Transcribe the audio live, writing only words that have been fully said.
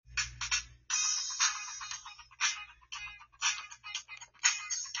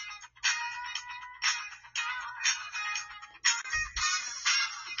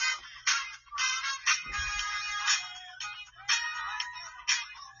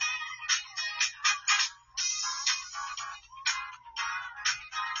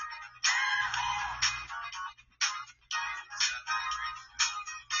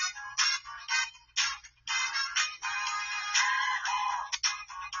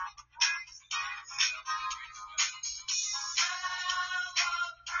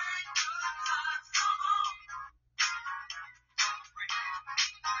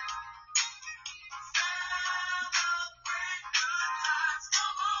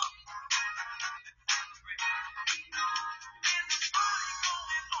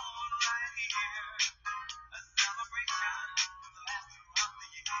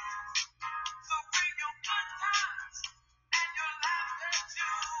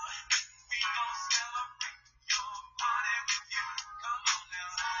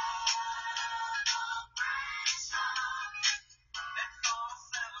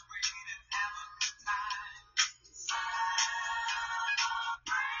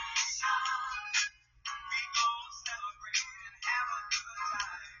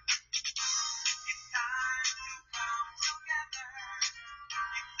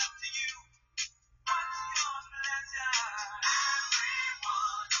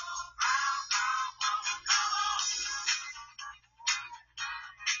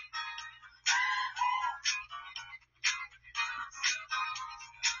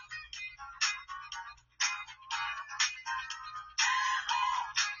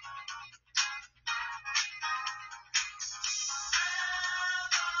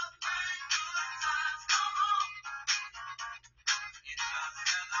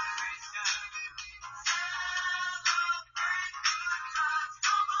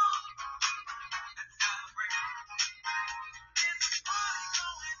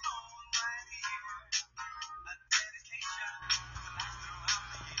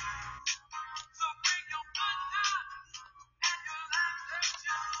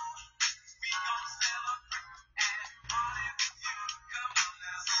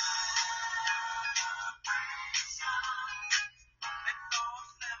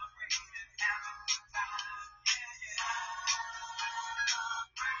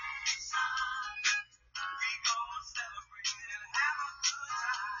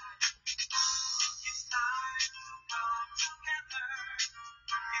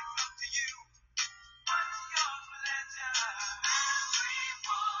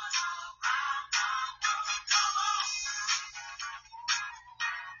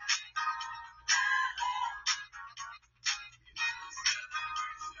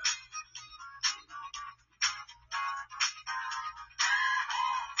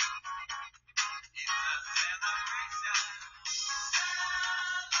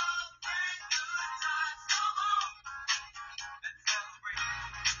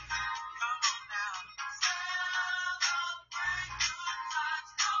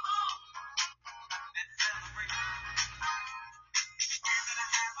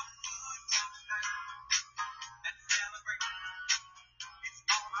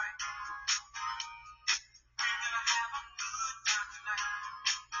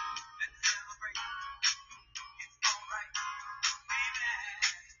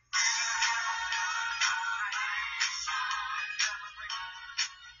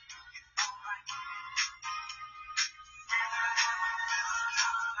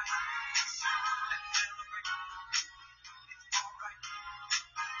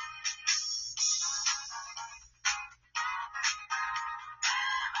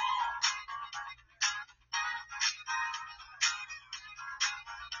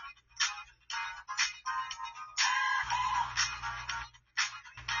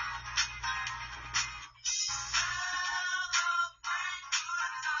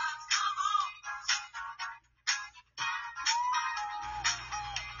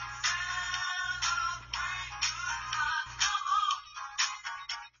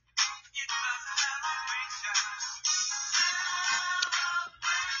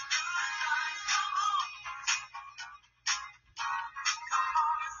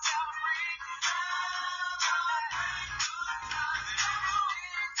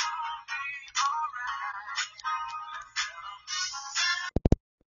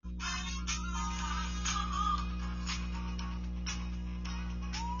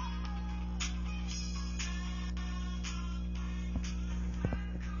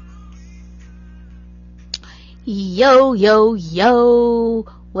Yo, yo, yo.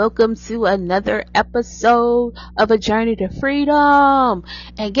 Welcome to another episode of A Journey to Freedom.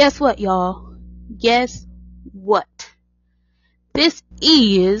 And guess what, y'all? Guess what? This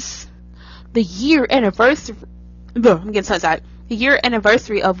is the year anniversary. I'm getting so excited. The year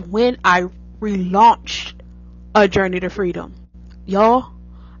anniversary of when I relaunched A Journey to Freedom. Y'all,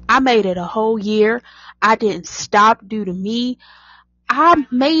 I made it a whole year. I didn't stop due to me. I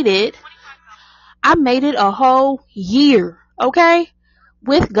made it I made it a whole year, okay?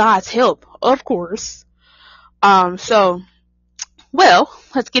 With God's help, of course. So, well,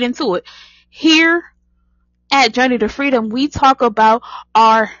 let's get into it. Here at Journey to Freedom, we talk about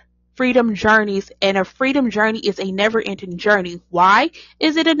our freedom journeys, and a freedom journey is a never-ending journey. Why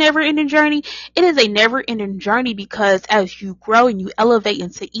is it a never-ending journey? It is a never-ending journey because as you grow and you elevate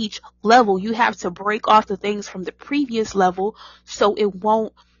into each level, you have to break off the things from the previous level so it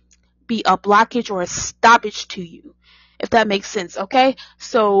won't be a blockage or a stoppage to you, if that makes sense. Okay,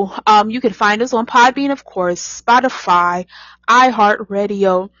 so you can find us on Podbean, of course, Spotify,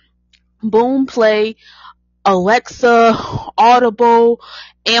 iHeartRadio, Boomplay, Alexa, Audible,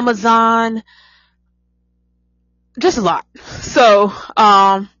 Amazon, just a lot. So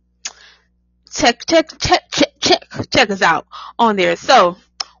check us out on there. So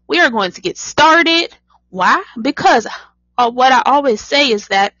we are going to get started. Why? Because what I always say is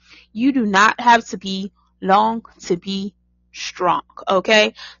that you do not have to be long to be strong.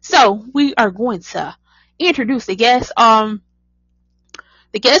 Okay, so we are going to introduce the guest.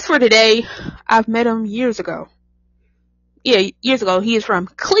 The guest for today, I've met him years ago. Yeah, years ago. He is from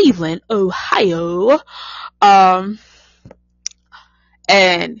Cleveland, Ohio. And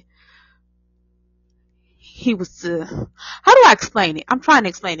he was how do I explain it? I'm trying to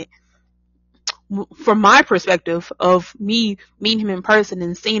explain it from my perspective of me meeting him in person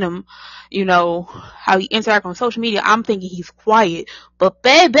and seeing him, how he interacts on social media. I'm thinking he's quiet, but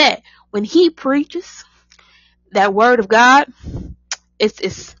baby, when he preaches that word of God,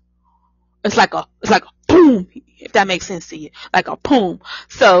 it's like a boom, if that makes sense to you, like a boom.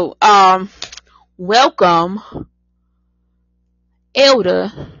 So welcome Elder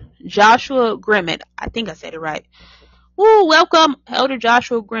Joshua Grimmett. I think I said it right. Woo, welcome Elder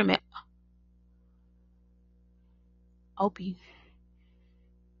Joshua Grimmett. Opie.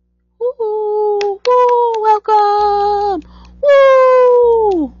 Woo, woo, welcome.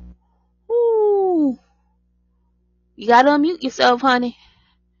 Woo, woo. You gotta unmute yourself, honey.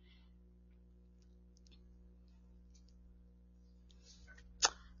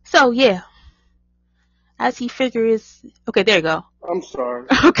 So yeah, as he figures, okay, there you go. I'm sorry.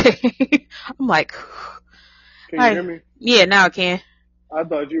 Okay, I'm like, Can you hear me? Yeah, now I can. I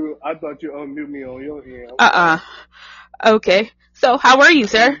thought you unmute me on your end. Okay. So how are you,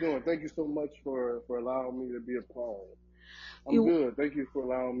 sir? How you doing? Thank you so much for allowing me to be a part. I'm good. Thank you for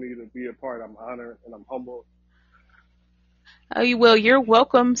allowing me to be a part. I'm honored and I'm humbled. Well, you're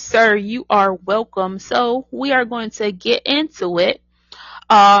welcome, sir. You are welcome. So we are going to get into it.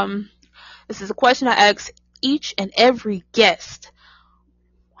 This is a question I ask each and every guest.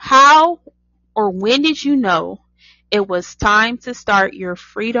 How or when did you know it was time to start your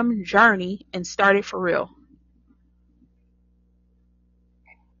freedom journey and start it for real?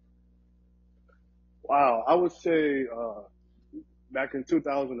 Wow, I would say back in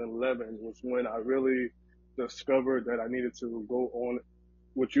 2011 was when I really discovered that I needed to go on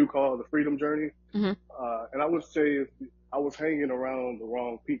what you call the freedom journey. Mm-hmm. And I would say I was hanging around the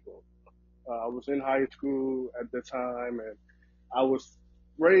wrong people. I was in high school at the time, and I was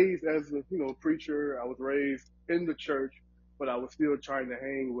raised as a preacher. I was raised in the church, but I was still trying to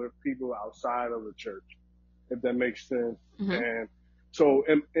hang with people outside of the church, if that makes sense. Mm-hmm. And so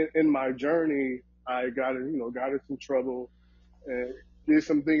in my journey, I got in some trouble and did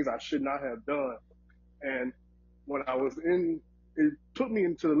some things I should not have done. And when I was it put me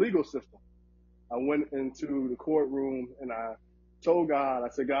into the legal system. I went into the courtroom and I told God, I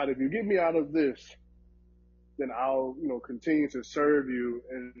said, God, if you get me out of this, then I'll, continue to serve you.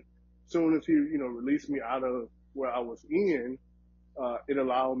 And as soon as he, released me out of where I was in, it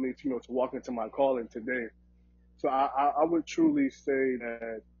allowed me to, to walk into my calling today. So I would truly say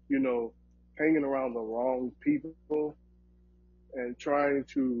that, hanging around the wrong people and trying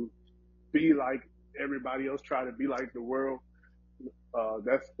to be like everybody else, try to be like the world,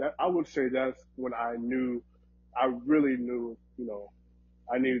 I would say that's when I really knew,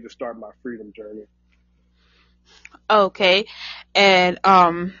 I needed to start my freedom journey. Okay. And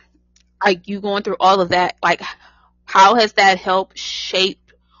like you going through all of that, like how has that helped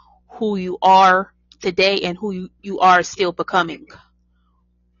shape who you are today and who you are still becoming?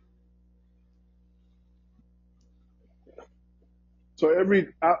 So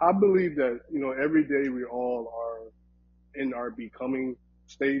I believe that, every day we all are in our becoming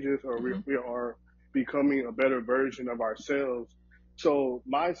stages, or Hmm. we are becoming a better version of ourselves. So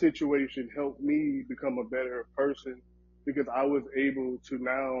my situation helped me become a better person because I was able to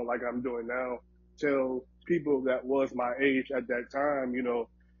now, like I'm doing now, tell people that was my age at that time,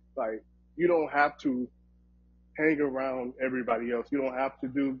 like, you don't have to hang around everybody else. You don't have to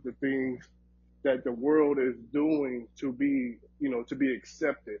do the things that the world is doing to be, to be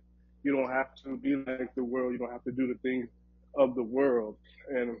accepted. You don't have to be like the world. You don't have to do the things of the world.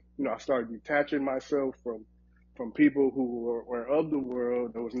 And, I started detaching myself from people who were of the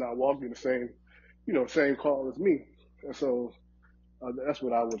world that was not walking the same, same call as me. And so that's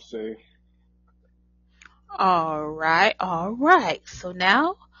what I would say. All right, all right. So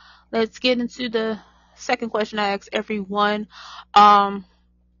now let's get into the second question I ask everyone. Um,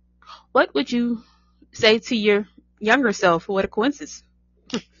 what would you say to your younger self? What a coincidence.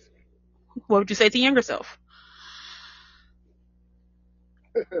 What would you say to your younger self?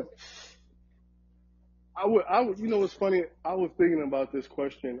 It's funny. I was thinking about this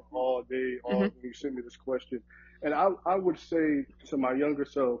question all day, Hmm. when you sent me this question. And I would say to my younger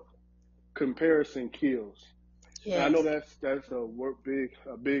self, comparison kills. And I know Yes. that's a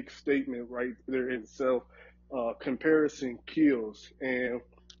big statement right there in itself. Comparison kills. And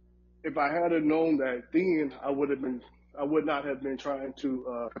if I had have known that then, I would not have been trying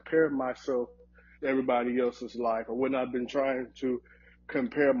to compare myself to everybody else's life. I would not have been trying to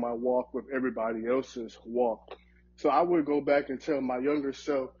compare my walk with everybody else's walk. So I would go back and tell my younger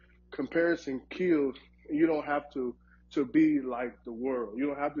self, comparison kills. You don't have to be like the world. You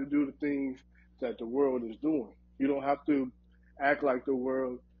don't have to do the things that the world is doing. You don't have to act like the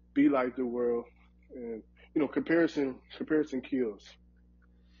world, be like the world, and comparison kills.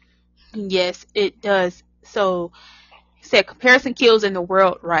 Yes, it does. So you said comparison kills in the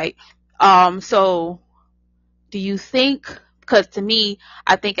world, right? So do you think, because to me,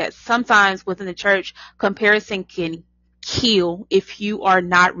 I think that sometimes within the church, comparison can kill if you are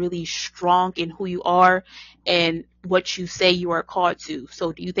not really strong in who you are and what you say you are called to.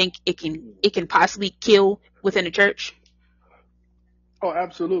 So do you think it can possibly kill within the church? Oh,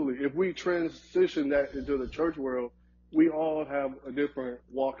 absolutely. If we transition that into the church world, we all have a different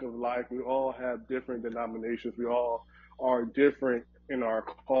walk of life. We all have different denominations. We all are different in our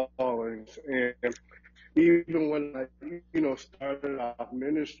callings. And even when I, started off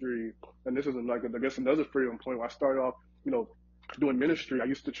ministry, and this is like, I guess, another freedom point. When I started off, you know, doing ministry, I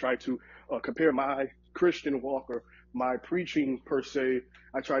used to try to compare my Christian walk or my preaching per se.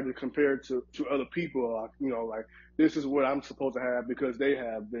 I tried to compare it to other people. Like, this is what I'm supposed to have because they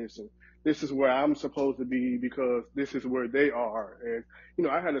have this, and this is where I'm supposed to be because this is where they are. And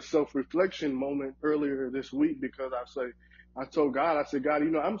I had a self-reflection moment earlier this week because I told God, I said, God,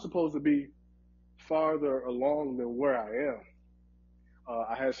 I'm supposed to be farther along than where I am.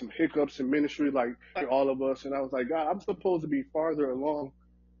 I had some hiccups in ministry, like all of us, and I was like, God, I'm supposed to be farther along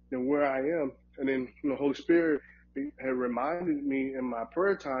than where I am. And then, Holy Spirit had reminded me in my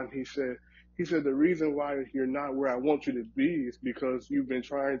prayer time. He said the reason why you're not where I want you to be is because you've been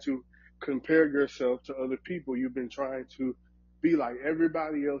trying to compare yourself to other people. You've been trying to be like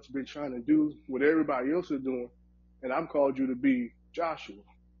everybody else. Been trying to do what everybody else is doing, and I've called you to be Joshua.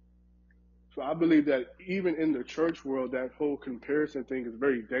 So I believe that even in the church world, that whole comparison thing is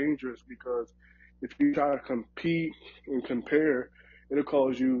very dangerous because if you try to compete and compare, it'll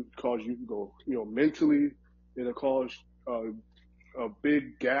cause you to go, mentally. It'll cause a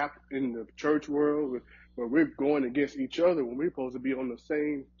big gap in the church world where we're going against each other when we're supposed to be on the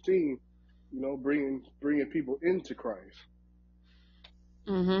same team, bringing people into Christ.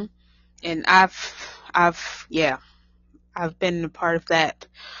 Hmm. And yeah, I've been a part of that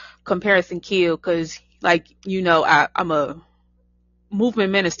comparison kill because, like, I'm a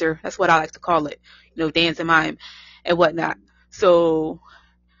movement minister. That's what I like to call it. Dance and mime and whatnot. So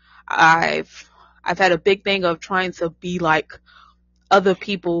I've I've had a big thing of trying to be like other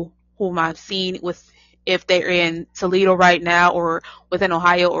people whom I've seen with if they're in Toledo right now or within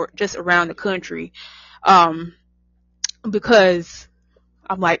Ohio or just around the country, um, because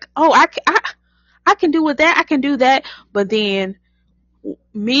I'm like, oh, I can do with that, I can do that, but then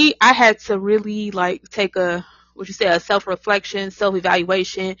I had to really like take what you say, a self reflection, self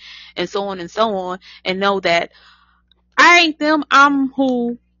evaluation, and so on, and know that I ain't them. I'm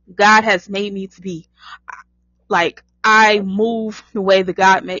who God has made me to be. Like I move the way that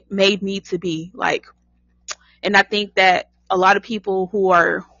God made me to be. Like, and I think that a lot of people who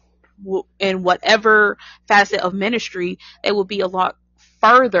are in whatever facet of ministry, they will be a lot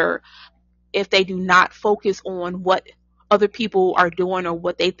further if they do not focus on what other people are doing or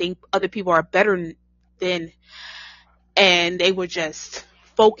what they think other people are better than, and they would just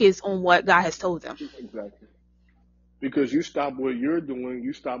focus on what God has told them. Exactly. Because you stop what you're doing,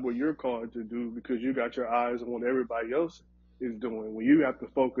 you stop what you're called to do because you got your eyes on what everybody else is doing. When you have to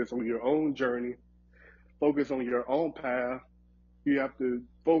focus on your own journey, focus on your own path, you have to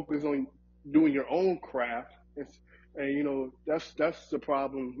focus on doing your own craft. And that's the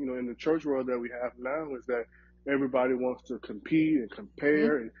problem, in the church world that we have now is that everybody wants to compete and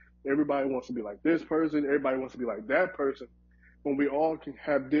compare, Mm-hmm. and everybody wants to be like this person, everybody wants to be like that person. When we all can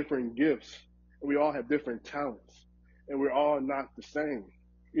have different gifts, and we all have different talents, and we're all not the same.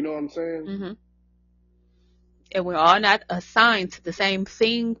 You know what I'm saying? Mm-hmm. And we're all not assigned to the same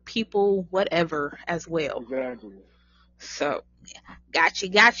thing, people, whatever, as well. Exactly. So, got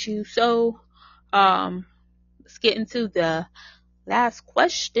you. So, let's get into the last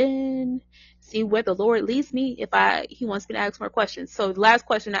question. See where the Lord leads me. If He wants me to ask more questions. So, the last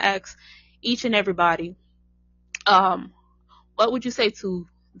question I ask each and everybody, um, what would you say to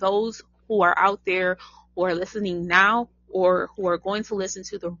those who are out there who are listening now or who are going to listen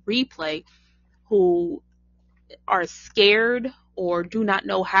to the replay, who are scared or do not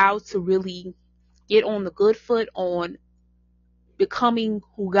know how to really get on the good foot on becoming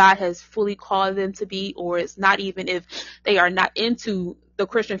who God has fully called them to be, or it's not even if they are not into the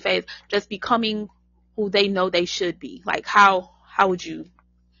Christian faith, just becoming who they know they should be? Like how would you,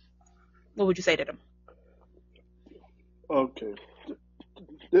 what would you say to them? Okay.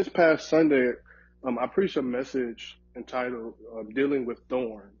 This past Sunday, I preached a message entitled "Dealing with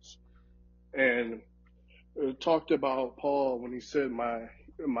Thorns," and it talked about Paul when he said,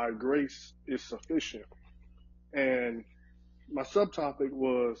 "My grace is sufficient," and my subtopic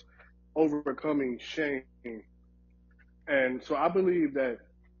was overcoming shame. And so I believe that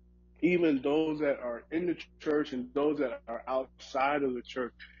even those that are in the church and those that are outside of the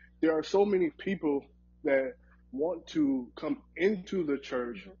church, there are so many people that want to come into the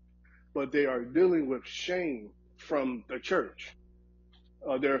church, but they are dealing with shame from the church.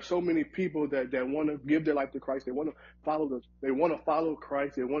 There are so many people that want to give their life to Christ. They want to follow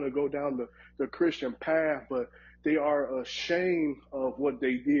Christ. They want to go down the Christian path, but they are ashamed of what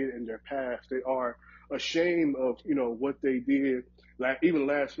they did in their past. They are ashamed of what they did. Like even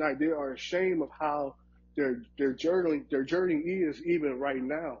last night, they are ashamed of how their journey is even right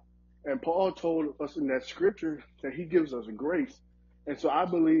now. And Paul told us in that scripture that he gives us grace. And so I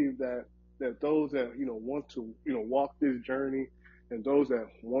believe that those that want to walk this journey, and those that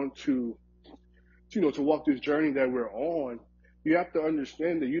want to walk this journey that we're on, you have to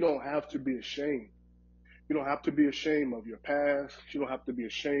understand that you don't have to be ashamed. You don't have to be ashamed of your past. You don't have to be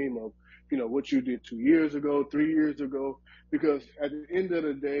ashamed of what you did 2 years ago, 3 years ago, because at the end of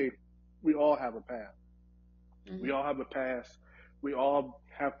the day, we all have a past. Mm-hmm. We all have a past. We all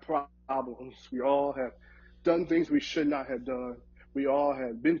have problems. We all have done things we should not have done. We all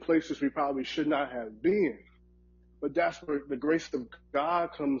have been places we probably should not have been. But that's where the grace of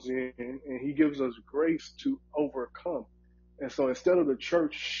God comes in, and He gives us grace to overcome. And so instead of the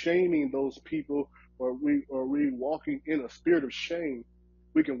church shaming those people, or we walking in a spirit of shame,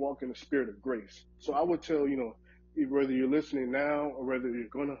 we can walk in a spirit of grace. So I would tell whether you're listening now or whether you're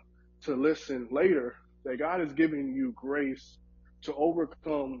gonna to listen later, that God is giving you grace to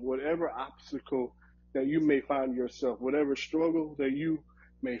overcome whatever obstacle that you may find yourself, whatever struggle that you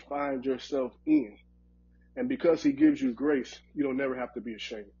may find yourself in. And because He gives you grace, you don't never have to be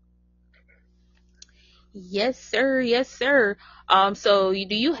ashamed. Yes, sir. Yes, sir. So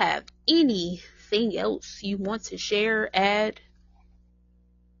do you have anything else you want to share, add?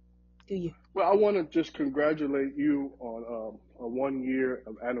 Do you? Well, I want to just congratulate you on a 1 year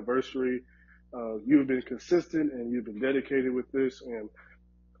of anniversary. You've been consistent and you've been dedicated with this, and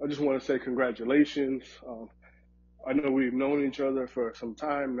I just want to say congratulations. I know we've known each other for some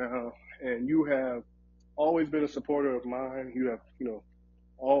time now, and you have always been a supporter of mine. You have,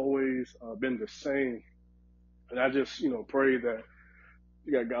 always been the same. And I just, pray that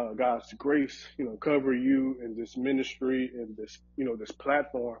you got God's grace, cover you in this ministry and this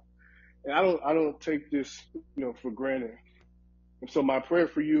platform. And I don't take this, for granted. And so my prayer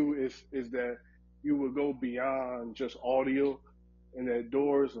for you is that you will go beyond just audio, and that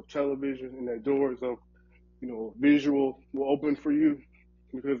doors of television and that doors of visual will open for you,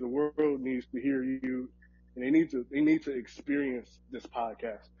 because the world needs to hear you, and they need to experience this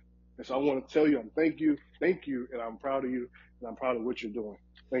podcast. And so I want to tell you, thank you, and I'm proud of you, and I'm proud of what you're doing.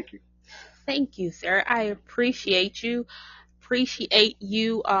 Thank you. Thank you, sir. I appreciate you.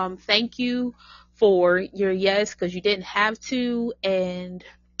 Thank you for your yes, because you didn't have to, and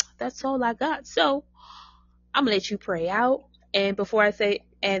that's all I got. So I'm gonna let you pray out, and before I say,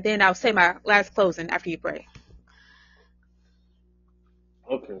 and then I'll say my last closing after you pray.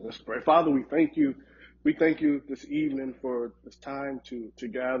 Okay, let's pray. Father, we thank you. We thank you this evening for this time to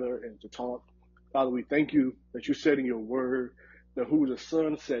gather and to talk. Father, we thank you that you said in your word that who the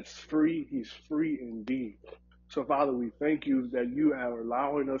Son sets free, he's free indeed. So, Father, we thank you that you are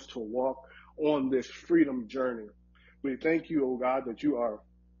allowing us to walk on this freedom journey. We thank you, oh God, that you are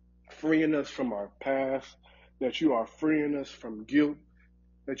freeing us from our past, that you are freeing us from guilt,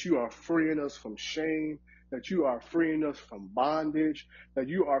 that you are freeing us from shame, that you are freeing us from bondage, that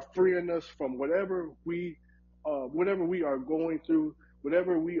you are freeing us from whatever we are going through,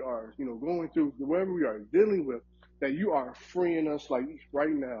 whatever we are, going through, whatever we are dealing with, that you are freeing us like right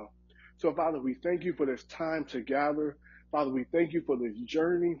now. So, Father, we thank you for this time to gather. Father, we thank you for this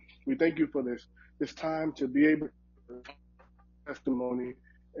journey. We thank you for this time to be able to testimony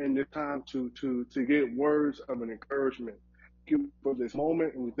and the time to get words of an encouragement. Thank you for this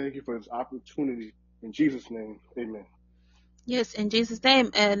moment, and we thank you for this opportunity. In Jesus' name, amen. Yes, in Jesus'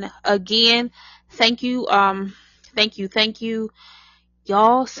 name. And again, thank you, thank you,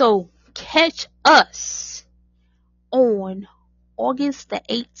 y'all. So catch us on August the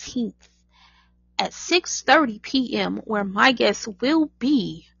 18th at 6:30 p.m., where my guest will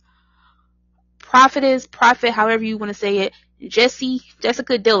be prophet, however you want to say it,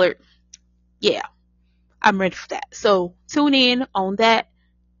 Jessica Dillard. Yeah, I'm ready for that. So tune in on that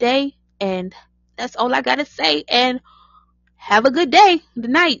day, and that's all I gotta say. And have a good day,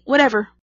 good night, whatever.